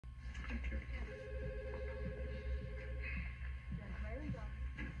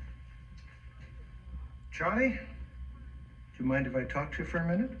Charlie, do you mind if I talk to you for a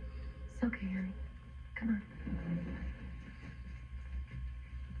minute? It's okay, honey. Come on.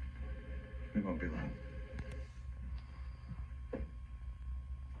 We won't be long.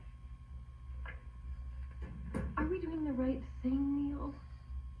 Are we doing the right thing, Neal?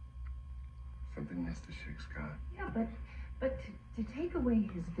 Something Mr. Schick's got. Yeah, but to take away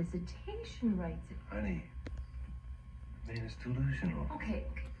his visitation rights... Honey, man is delusional. Okay.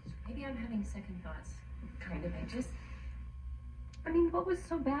 So maybe I'm having second thoughts. Kind of. I mean, what was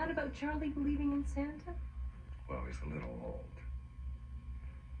so bad about Charlie believing in Santa? Well, he's a little old.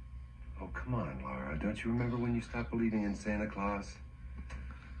 Oh, come on, Laura. Don't you remember when you stopped believing in Santa Claus?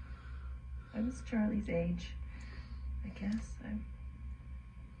 I was Charlie's age, I guess.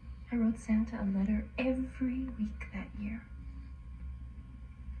 I wrote Santa a letter every week that year.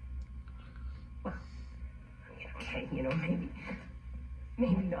 Well, I mean, okay,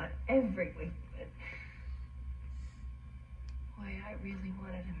 maybe not every week, but boy, I really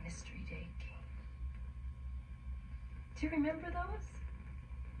wanted a mystery date game. Do you remember those?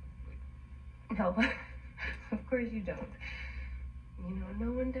 No, of course you don't.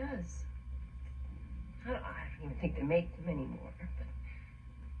 No one does. I don't even think they make them anymore, but...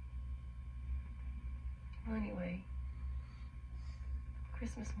 Well, anyway,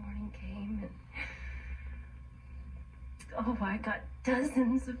 Christmas morning came, and... Oh, I got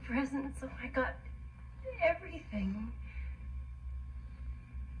dozens of presents. Oh, I got everything.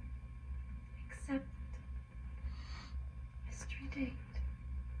 Except... mystery date.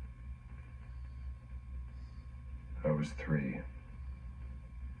 I was 3.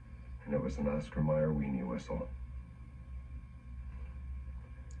 And it was an Oscar Meyer Weeine whistle.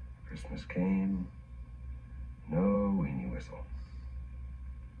 Christmas came, no Weeine whistle.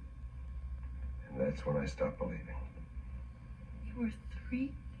 And that's when I stopped believing. You were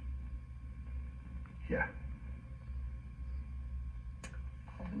 3? Yeah.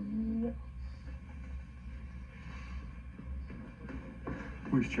 Oh, no.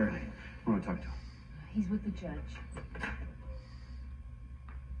 Where's Charlie? I want to talk to him. He's with the judge.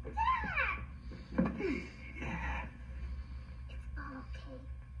 Yeah. It's all okay.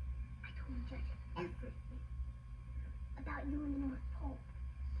 I told the judge everything about you and the North Pole.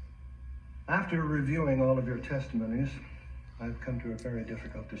 After reviewing all of your testimonies, I've come to a very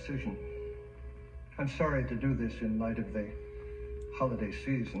difficult decision. I'm sorry to do this in light of the holiday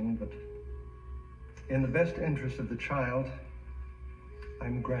season, but in the best interest of the child,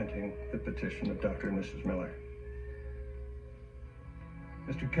 I'm granting the petition of Dr. and Mrs. Miller.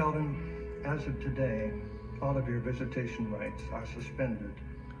 Mr. Kelvin, as of today, all of your visitation rights are suspended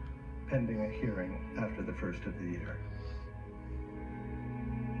pending a hearing after the first of the year.